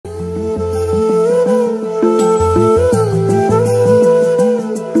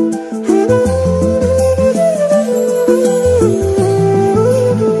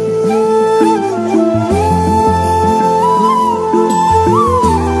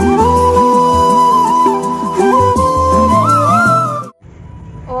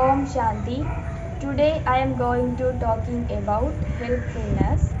am going to talking about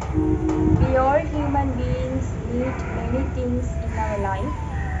helpfulness. We all human beings need many things in our life.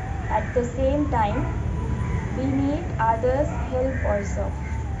 At the same time, we need others' help also.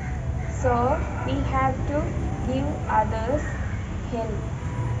 So we have to give others help.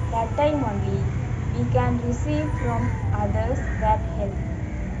 That time only we can receive from others that help.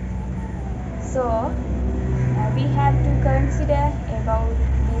 So we have to consider about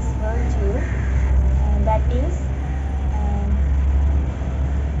this virtue, and that is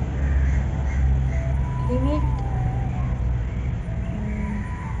limit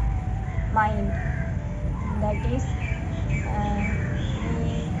mind. That is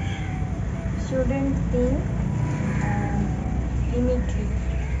we shouldn't think limitly.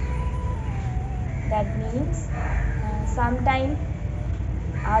 That means sometimes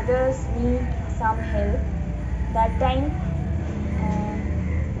others need some help. That time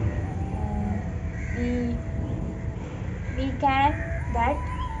we can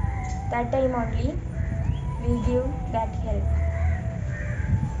that time only we give that help.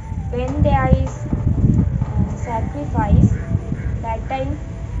 When there is sacrifice, that time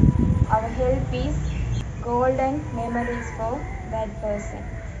our help is golden memories for that person,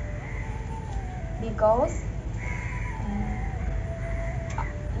 because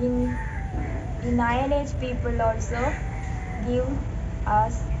in Iron Age people also give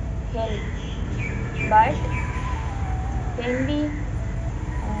us help, but when we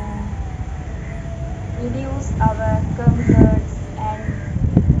reduce our comforts and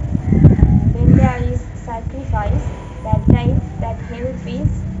when there is sacrifice, that time that help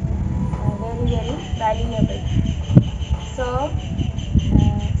is very valuable. So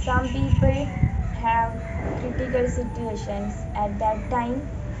some people have critical situations. At that time,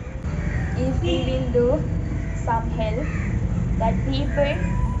 if we will do some help, that people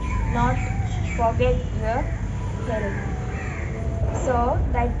not forget your help. So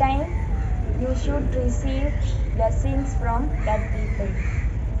that time you should receive blessings from that people.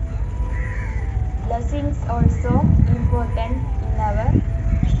 Blessings also important in our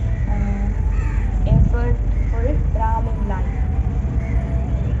effortful Brahmin life.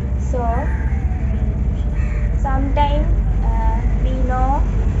 So sometimes we know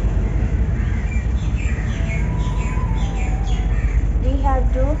we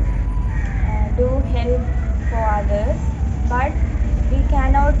have to do help for others, but we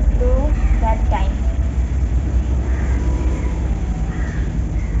cannot do that time.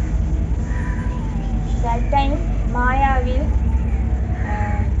 That time Maya will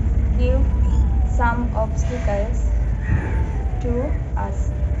give some obstacles to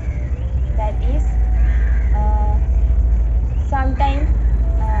us. That is, sometimes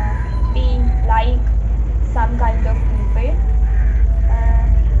we like some kind of people,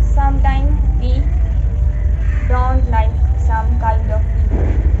 sometimes we don't like some kind of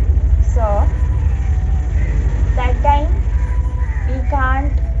people. So that time we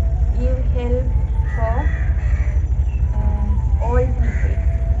can't give help for all people.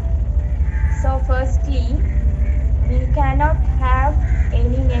 So firstly, we cannot have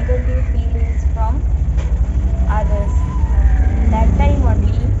any negative feelings from others. That time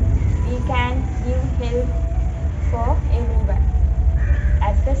only we can give help for everyone.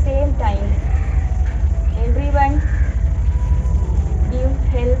 At the same time, everyone give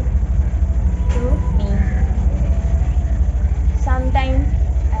help to me. Sometimes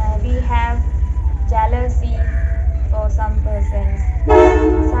we have jealousy for some persons.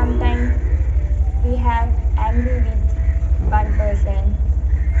 Sometimes we have angry with one person.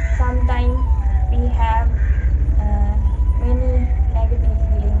 Sometimes we have many negative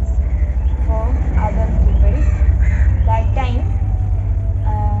feelings for other people. That time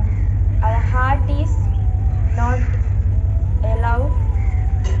our heart is not allowed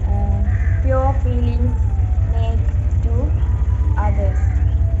pure feelings made to others.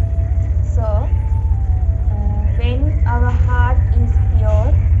 So when our heart is pure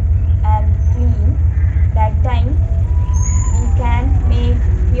and clean, that time we can make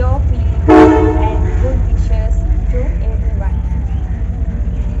pure feelings and good wishes to everyone.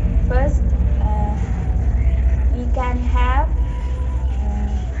 First, we can have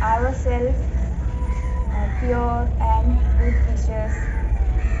ourselves pure and good wishes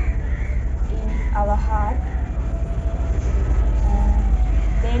in our heart.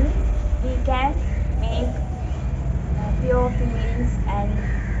 Then we can make pure feelings and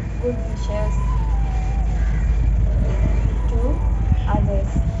good wishes to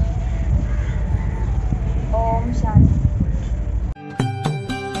others. Om Shanti.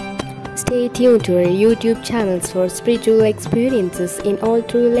 Stay tuned to our YouTube channels for spiritual experiences in all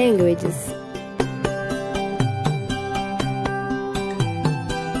three languages.